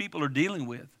what those people are dealing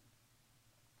with.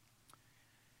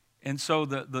 And so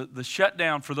the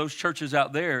shutdown for those churches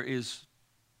out there is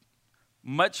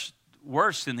much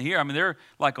worse than here. I mean, they're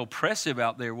like oppressive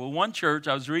out there. Well, one church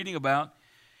I was reading about,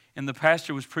 and the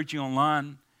pastor was preaching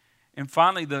online, and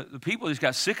finally the people just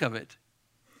got sick of it.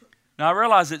 Now, I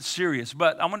realize it's serious,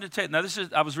 but I wanted to tell you, now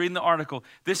I was reading the article.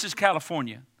 This is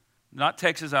California, not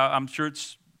Texas. I'm sure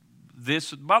it's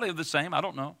probably the same. I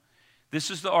don't know. This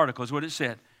is the article, is what it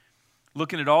said.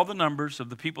 Looking at all the numbers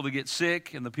of the people that get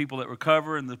sick and the people that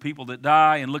recover and the people that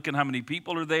die and looking how many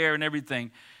people are there and everything.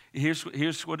 Here's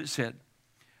what it said.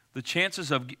 The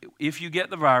chances of, if you get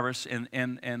the virus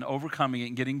and overcoming it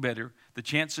and getting better, the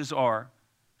chances are,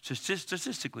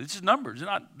 statistically, this is numbers,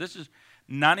 this is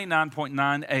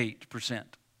 99.98%.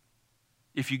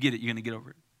 If you get it, you're going to get over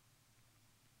it.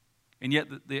 And yet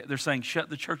they're saying, shut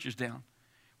the churches down.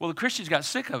 Well, the Christians got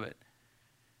sick of it.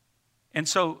 And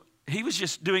so he was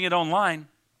just doing it online.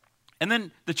 And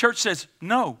then the church says,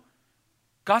 no.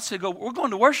 God said, we're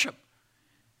going to worship.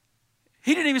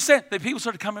 He didn't even say it. The people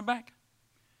started coming back.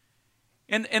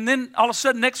 And then all of a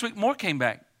sudden next week, more came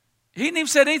back. He didn't even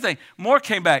say anything. More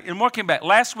came back and more came back.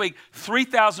 Last week,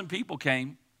 3,000 people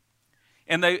came.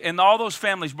 And all those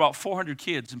families brought 400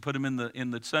 kids and put them in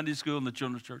the Sunday school and the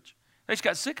children's church. They just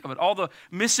got sick of it. All the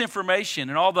misinformation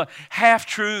and all the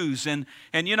half-truths and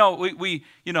we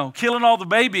killing all the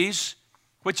babies,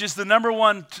 which is the number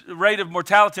one rate of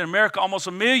mortality in America, almost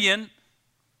 1 million.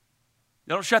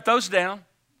 They don't shut those down.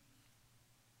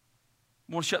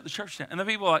 We want to shut the church down. And the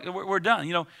people are like, we're done.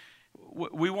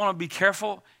 We want to be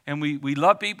careful and we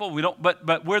love people. We don't,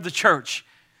 but we're the church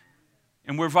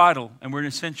and we're vital and we're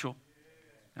essential.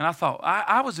 And I thought,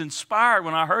 I was inspired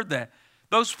when I heard that.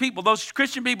 Those people, those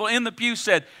Christian people in the pew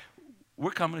said,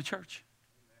 we're coming to church.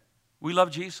 We love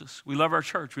Jesus. We love our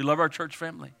church. We love our church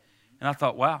family. And I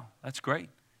thought, wow, that's great.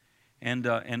 And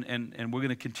we're going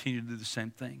to continue to do the same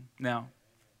thing. Now,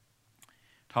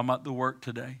 talking about the work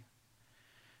today.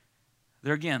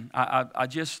 There again, I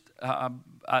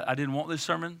didn't want this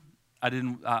sermon.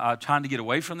 I'm trying to get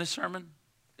away from this sermon.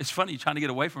 It's funny, you're trying to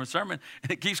get away from a sermon,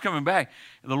 and it keeps coming back.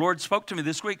 The Lord spoke to me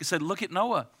this week and said, look at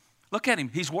Noah. Look at him.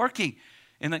 He's working.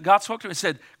 And then God spoke to me and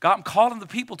said, God, I'm calling the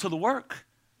people to the work.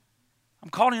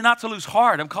 I'm calling you not to lose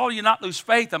heart. I'm calling you not to lose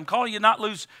faith. I'm calling you not to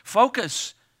lose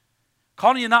focus. I'm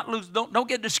calling you not to lose, don't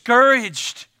get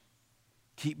discouraged.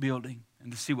 Keep building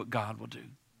and to see what God will do.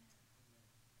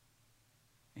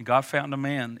 And God found a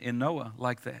man in Noah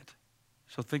like that.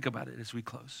 So think about it as we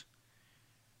close.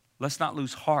 Let's not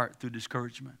lose heart through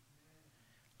discouragement.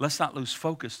 Let's not lose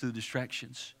focus through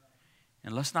distractions.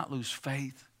 And let's not lose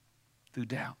faith through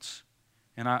doubts.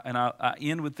 And I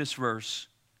end with this verse.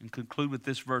 and conclude with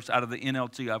this verse out of the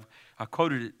NLT. I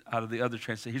quoted it out of the other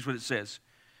translation. Here's what it says.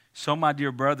 So, my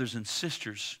dear brothers and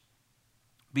sisters,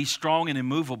 be strong and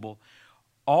immovable,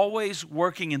 always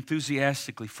working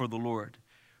enthusiastically for the Lord,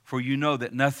 for you know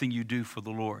that nothing you do for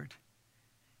the Lord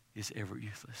is ever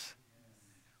useless.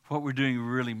 What we're doing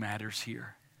really matters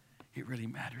here. It really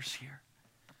matters here.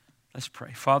 Let's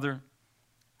pray. Father,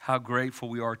 how grateful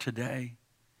we are today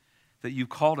that you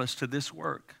called us to this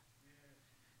work.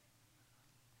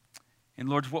 And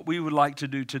Lord, what we would like to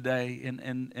do today,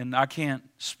 and I can't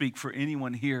speak for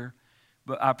anyone here,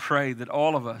 but I pray that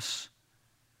all of us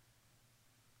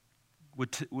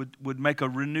would make a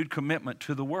renewed commitment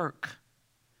to the work.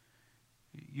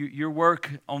 Your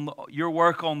work on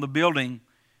the building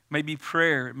may be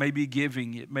prayer, it may be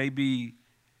giving, it may be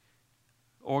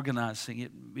organizing,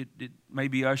 it may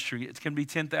be ushering. It can be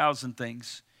 10,000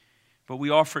 things. But we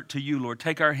offer it to you, Lord.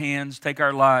 Take our hands, take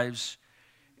our lives,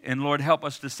 and Lord, help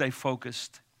us to stay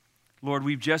focused. Lord,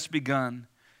 we've just begun.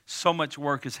 So much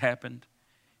work has happened.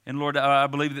 And Lord, I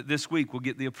believe that this week we'll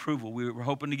get the approval. We were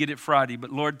hoping to get it Friday,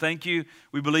 but Lord, thank you.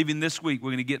 We believe in this week we're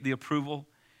going to get the approval.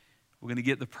 We're going to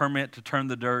get the permit to turn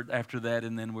the dirt after that,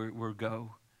 and then we'll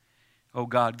go. Oh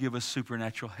God, give us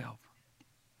supernatural help.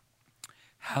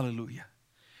 Hallelujah.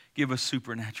 Give us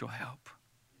supernatural help.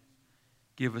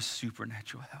 Give us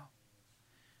supernatural help.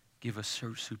 Give us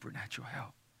supernatural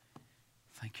help.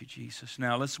 Thank you, Jesus.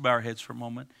 Now, let's bow our heads for a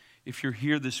moment. If you're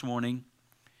here this morning,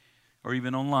 or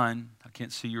even online, I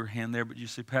can't see your hand there, but you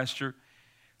say, Pastor,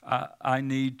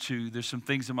 there's some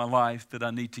things in my life that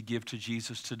I need to give to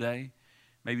Jesus today.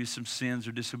 Maybe some sins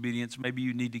or disobedience. Maybe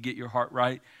you need to get your heart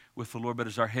right with the Lord. But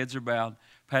as our heads are bowed,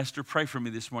 Pastor, pray for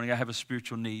me this morning. I have a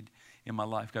spiritual need in my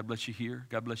life. God bless you here.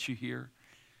 God bless you here.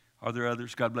 Are there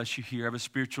others? God bless you here. I have a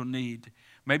spiritual need.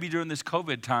 Maybe during this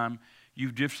COVID time,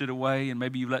 you've drifted away and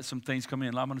maybe you've let some things come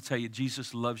in. I'm going to tell you,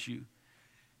 Jesus loves you.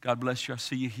 God bless you. I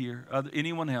see you here.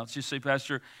 Anyone else? Just say,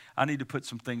 Pastor, I need to put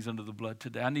some things under the blood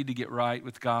today. I need to get right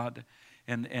with God.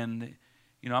 And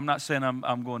you know, I'm not saying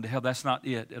I'm going to hell. That's not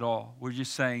it at all. We're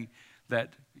just saying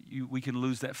that we can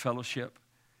lose that fellowship.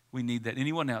 We need that.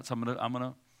 Anyone else? I'm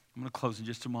gonna close in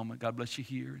just a moment. God bless you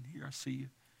here and here. I see you.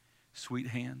 Sweet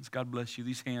hands. God bless you.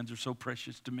 These hands are so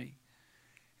precious to me.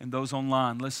 And those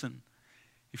online, listen.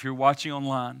 If you're watching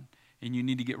online and you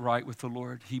need to get right with the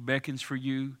Lord, He beckons for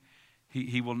you.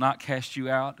 He will not cast you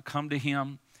out. Come to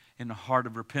Him in the heart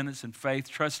of repentance and faith.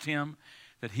 Trust Him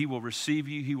that He will receive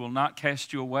you. He will not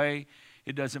cast you away.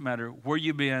 It doesn't matter where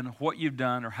you've been, what you've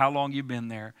done, or how long you've been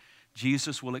there.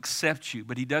 Jesus will accept you.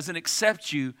 But He doesn't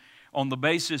accept you on the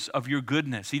basis of your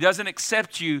goodness. He doesn't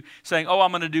accept you saying, oh,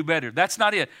 I'm going to do better. That's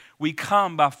not it. We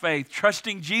come by faith,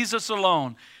 trusting Jesus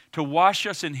alone to wash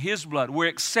us in His blood. We're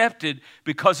accepted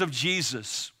because of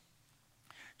Jesus.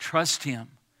 Trust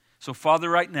Him. So, Father,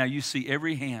 right now, you see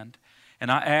every hand.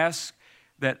 And I ask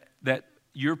that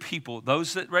your people,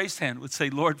 those that raised hand, would say,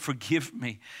 Lord, forgive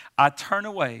me. I turn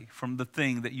away from the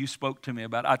thing that you spoke to me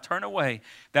about. I turn away.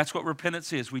 That's what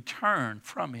repentance is. We turn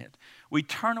from it. We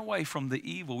turn away from the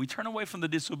evil. We turn away from the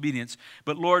disobedience.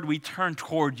 But, Lord, we turn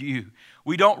toward you.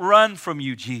 We don't run from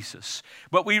you, Jesus,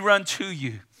 but we run to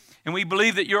you. And we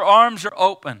believe that your arms are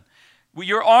open.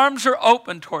 Your arms are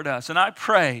open toward us. And I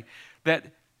pray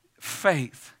that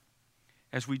faith,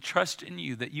 as we trust in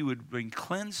you, that you would bring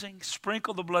cleansing,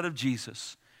 sprinkle the blood of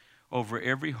Jesus over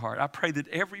every heart. I pray that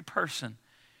every person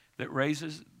that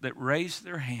raised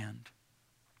their hand,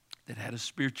 that had a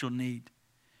spiritual need,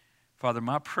 Father,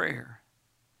 my prayer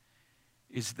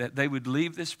is that they would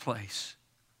leave this place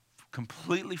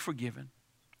completely forgiven,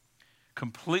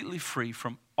 completely free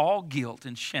from all guilt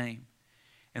and shame,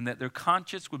 and that their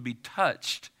conscience would be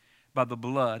touched by the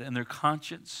blood, and their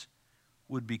conscience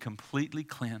would be completely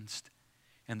cleansed,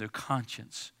 and their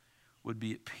conscience would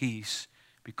be at peace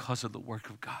because of the work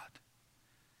of God.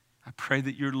 I pray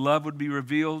that your love would be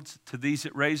revealed to these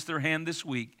that raised their hand this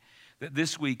week, that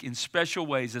this week in special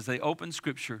ways as they open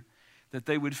Scripture, that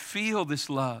they would feel this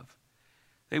love.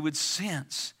 They would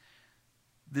sense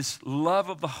this love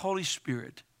of the Holy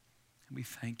Spirit. And we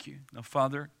thank you. Now,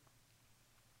 Father,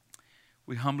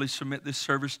 we humbly submit this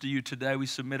service to you today. We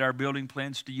submit our building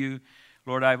plans to you.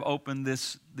 Lord, I've opened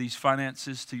these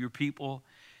finances to your people,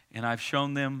 and I've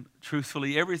shown them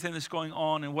truthfully everything that's going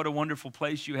on and what a wonderful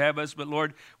place you have us. But,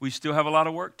 Lord, we still have a lot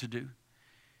of work to do.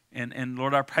 And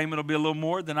Lord, our payment will be a little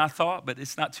more than I thought, but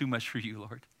it's not too much for you,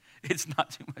 Lord. It's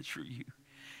not too much for you.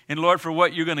 And, Lord, for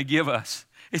what you're going to give us,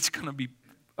 it's going to be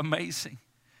amazing.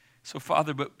 So,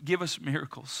 Father, but give us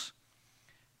miracles.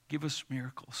 Give us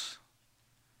miracles.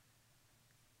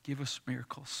 Give us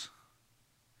miracles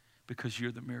because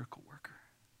you're the miracle worker.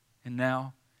 And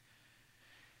now,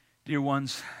 Dear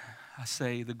ones, I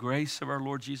say the grace of our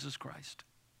Lord Jesus Christ,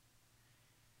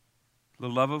 the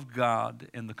love of God,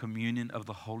 and the communion of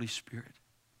the Holy Spirit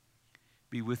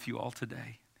be with you all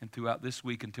today and throughout this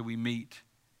week until we meet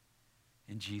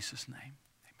in Jesus' name.